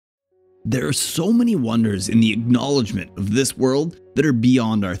There are so many wonders in the acknowledgement of this world that are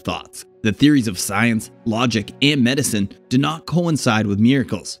beyond our thoughts. The theories of science, logic, and medicine do not coincide with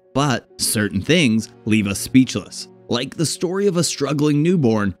miracles, but certain things leave us speechless. Like the story of a struggling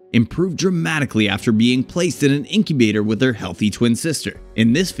newborn improved dramatically after being placed in an incubator with their healthy twin sister.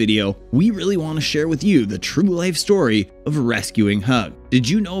 In this video, we really want to share with you the true life story of rescuing Hug. Did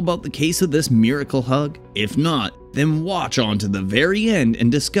you know about the case of this miracle hug? If not, then watch on to the very end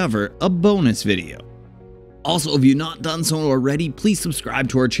and discover a bonus video. Also, if you've not done so already, please subscribe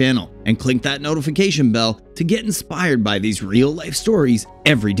to our channel and click that notification bell to get inspired by these real life stories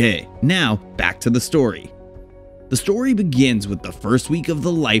every day. Now, back to the story. The story begins with the first week of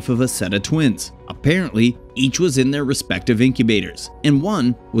the life of a set of twins. Apparently, each was in their respective incubators, and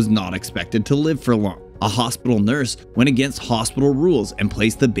one was not expected to live for long. A hospital nurse went against hospital rules and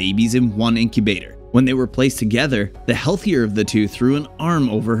placed the babies in one incubator. When they were placed together, the healthier of the two threw an arm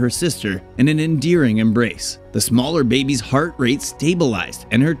over her sister in an endearing embrace. The smaller baby's heart rate stabilized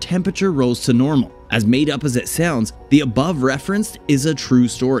and her temperature rose to normal. As made up as it sounds, the above referenced is a true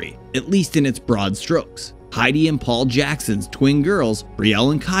story, at least in its broad strokes. Heidi and Paul Jackson's twin girls,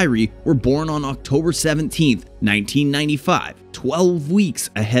 Brielle and Kyrie, were born on October 17, 1995, 12 weeks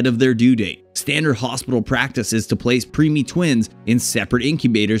ahead of their due date. Standard hospital practice is to place preemie twins in separate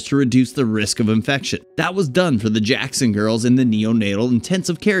incubators to reduce the risk of infection. That was done for the Jackson girls in the neonatal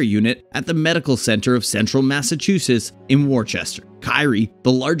intensive care unit at the Medical Center of Central Massachusetts in Worcester. Kyrie,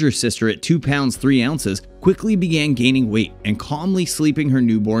 the larger sister at 2 pounds 3 ounces, quickly began gaining weight and calmly sleeping her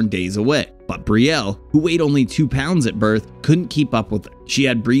newborn days away. But Brielle, who weighed only 2 pounds at birth, couldn't keep up with her. She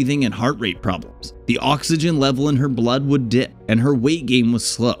had breathing and heart rate problems. The oxygen level in her blood would dip, and her weight gain was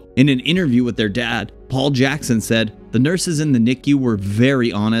slow. In an interview with their dad, Paul Jackson said, "The nurses in the NICU were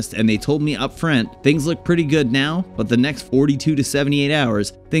very honest and they told me up front, things look pretty good now, but the next 42 to 78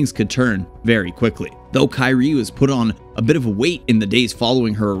 hours, things could turn very quickly." Though Kyrie was put on a bit of a weight in the days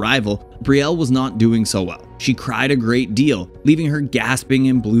following her arrival, Brielle was not doing so well. She cried a great deal, leaving her gasping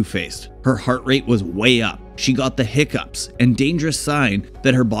and blue-faced. Her heart rate was way up. She got the hiccups, and dangerous sign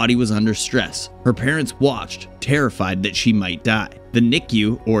that her body was under stress. Her parents watched, terrified that she might die. The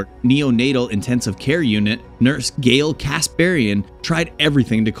NICU, or Neonatal Intensive Care Unit, nurse Gail Kasparian tried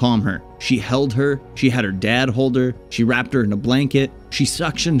everything to calm her. She held her, she had her dad hold her, she wrapped her in a blanket, she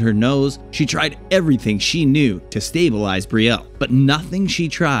suctioned her nose, she tried everything she knew to stabilize Brielle, but nothing she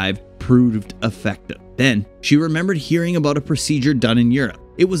tried proved effective. Then, she remembered hearing about a procedure done in Europe.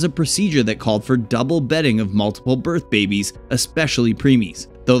 It was a procedure that called for double bedding of multiple birth babies, especially preemies.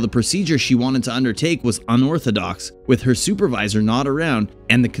 Though the procedure she wanted to undertake was unorthodox, with her supervisor not around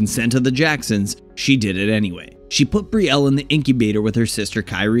and the consent of the Jacksons, she did it anyway. She put Brielle in the incubator with her sister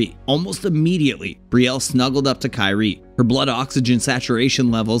Kyrie. Almost immediately, Brielle snuggled up to Kyrie. Her blood oxygen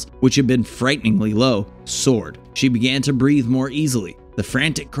saturation levels, which had been frighteningly low, soared. She began to breathe more easily. The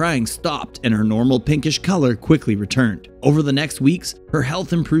frantic crying stopped and her normal pinkish color quickly returned. Over the next weeks, her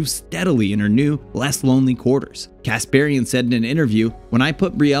health improved steadily in her new, less lonely quarters. Kasparian said in an interview, "When I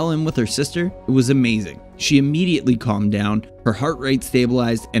put Brielle in with her sister, it was amazing. She immediately calmed down, her heart rate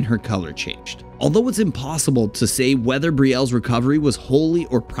stabilized, and her color changed." Although it's impossible to say whether Brielle's recovery was wholly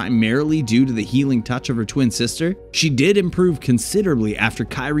or primarily due to the healing touch of her twin sister, she did improve considerably after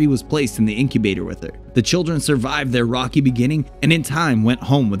Kyrie was placed in the incubator with her. The children survived their rocky beginning and in time went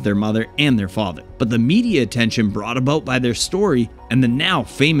home with their mother and their father. But the media attention brought about by their story and the now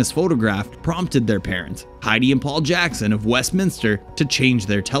famous photograph prompted their parents, Heidi and Paul Jackson of Westminster, to change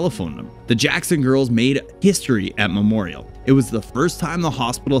their telephone number. The Jackson girls made history at Memorial. It was the first time the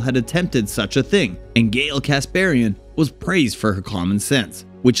hospital had attempted such a thing, and Gail Kasparian was praised for her common sense,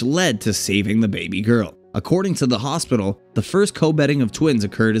 which led to saving the baby girl. According to the hospital, the first co-bedding of twins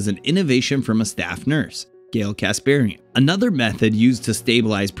occurred as an innovation from a staff nurse, Gail Kasparian. Another method used to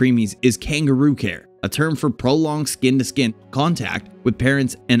stabilize preemies is kangaroo care, a term for prolonged skin-to-skin contact with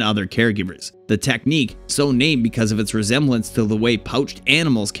parents and other caregivers. The technique, so named because of its resemblance to the way pouched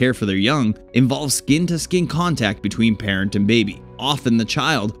animals care for their young, involves skin-to-skin contact between parent and baby. Often the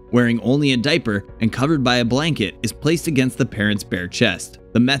child, wearing only a diaper and covered by a blanket, is placed against the parent's bare chest.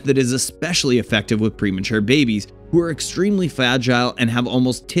 The method is especially effective with premature babies who are extremely fragile and have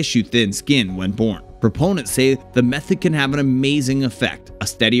almost tissue-thin skin when born. Proponents say the method can have an amazing effect: a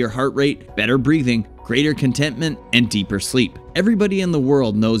steadier heart rate, better breathing, greater contentment, and deeper sleep. Everybody in the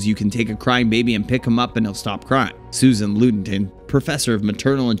world knows you can take a crying baby and pick him up and he'll stop crying. Susan Ludenton, professor of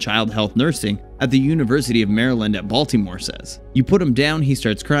maternal and child health nursing at the University of Maryland at Baltimore, says, "You put him down, he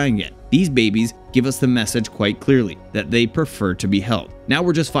starts crying again. These babies give us the message quite clearly that they prefer to be held. Now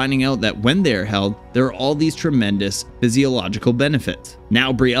we're just finding out that when they're held, there are all these tremendous physiological benefits.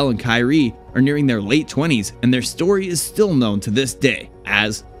 Now Brielle and Kyrie are nearing their late 20s, and their story is still known to this day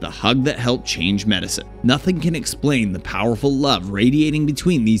as the hug that helped change medicine. Nothing can explain the powerful love radiating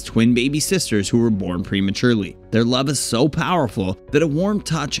between these twin baby sisters who were born prematurely. Their love is so powerful that a warm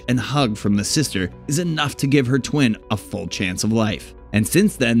touch and hug from the sister is enough to give her twin a full chance of life. And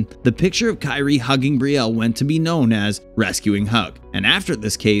since then, the picture of Kyrie hugging Brielle went to be known as rescuing hug. And after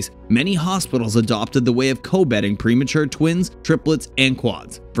this case, many hospitals adopted the way of co-bedding premature twins, triplets, and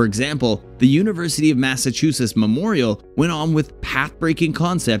quads. For example, the University of Massachusetts Memorial went on with path-breaking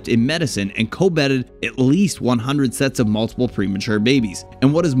concept in medicine and co-bedded at least 100 sets of multiple premature babies.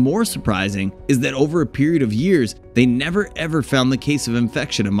 And what is more surprising is that over a period of years, they never ever found the case of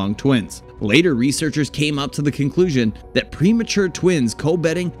infection among twins. Later, researchers came up to the conclusion that premature twins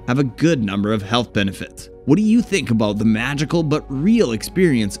co-bedding have a good number of health benefits. What do you think about the magical but real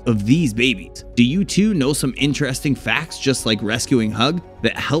experience of these babies? Do you too know some interesting facts just like rescuing hug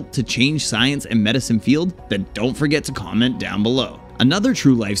that help to change science and medicine field? Then don't forget to comment down below. Another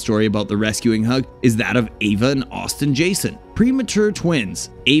true life story about the rescuing hug is that of Ava and Austin Jason. Premature twins,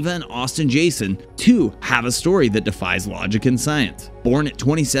 Ava and Austin Jason, too have a story that defies logic and science. Born at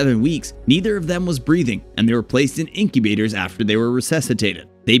 27 weeks, neither of them was breathing, and they were placed in incubators after they were resuscitated.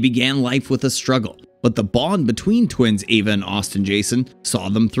 They began life with a struggle, but the bond between twins Ava and Austin Jason saw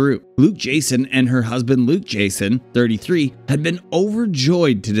them through. Luke Jason and her husband Luke Jason, 33, had been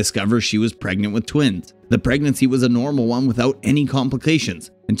overjoyed to discover she was pregnant with twins. The pregnancy was a normal one without any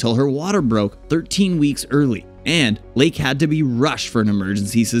complications until her water broke 13 weeks early, and Lake had to be rushed for an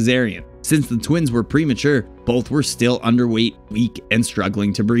emergency cesarean. Since the twins were premature, both were still underweight, weak, and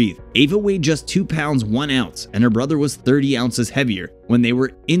struggling to breathe. Ava weighed just 2 pounds 1 ounce, and her brother was 30 ounces heavier when they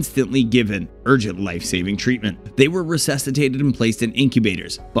were instantly given urgent life-saving treatment. They were resuscitated and placed in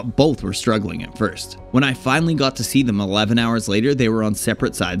incubators, but both were struggling at first. When I finally got to see them 11 hours later, they were on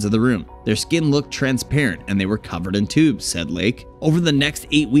separate sides of the room. Their skin looked transparent and they were covered in tubes, said Lake. Over the next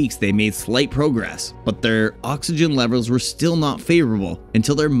 8 weeks, they made slight progress, but their oxygen levels were still not favorable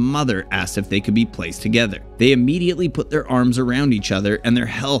until their mother asked if they could be placed together. They immediately put their arms around each other and their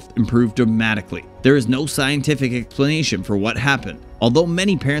health improved dramatically. There is no scientific explanation for what happened, although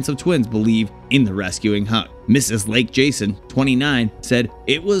many parents of twins believe in the rescuing hug. Mrs. Lake Jason, 29, said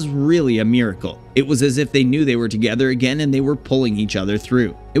it was really a miracle. It was as if they knew they were together again and they were pulling each other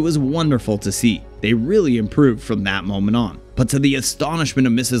through. It was wonderful to see. They really improved from that moment on. But to the astonishment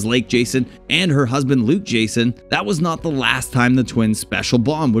of Mrs. Lake Jason and her husband Luke Jason, that was not the last time the twins' special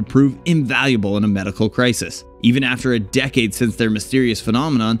bond would prove invaluable in a medical crisis. Even after a decade since their mysterious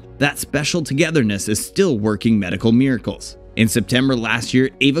phenomenon, that special togetherness is still working medical miracles. In September last year,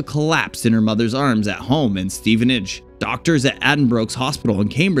 Ava collapsed in her mother's arms at home in Stevenage. Doctors at Addenbrooke's Hospital in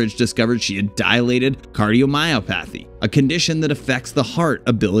Cambridge discovered she had dilated cardiomyopathy, a condition that affects the heart's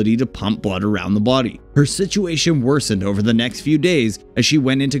ability to pump blood around the body. Her situation worsened over the next few days as she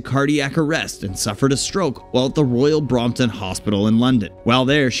went into cardiac arrest and suffered a stroke while at the Royal Brompton Hospital in London. While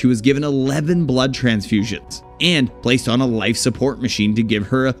there, she was given 11 blood transfusions and placed on a life support machine to give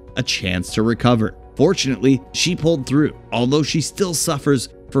her a chance to recover. Fortunately, she pulled through, although she still suffers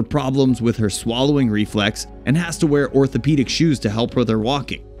for problems with her swallowing reflex and has to wear orthopedic shoes to help with her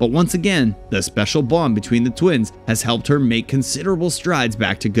walking. But once again, the special bond between the twins has helped her make considerable strides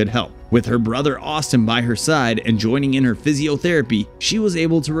back to good health. With her brother Austin by her side and joining in her physiotherapy, she was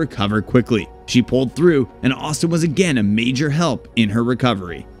able to recover quickly. She pulled through, and Austin was again a major help in her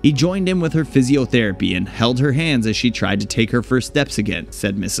recovery. He joined in with her physiotherapy and held her hands as she tried to take her first steps again,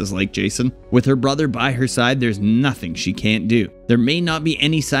 said Mrs. Lake Jason. With her brother by her side, there's nothing she can't do. There may not be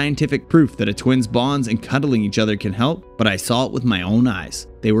any scientific proof that a twin's bonds and cuddling each other can help, but I saw it with my own eyes.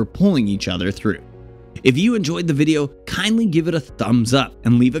 They were pulling each other through. If you enjoyed the video, kindly give it a thumbs up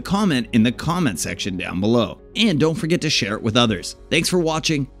and leave a comment in the comment section down below. And don't forget to share it with others. Thanks for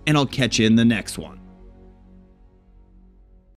watching, and I'll catch you in the next one.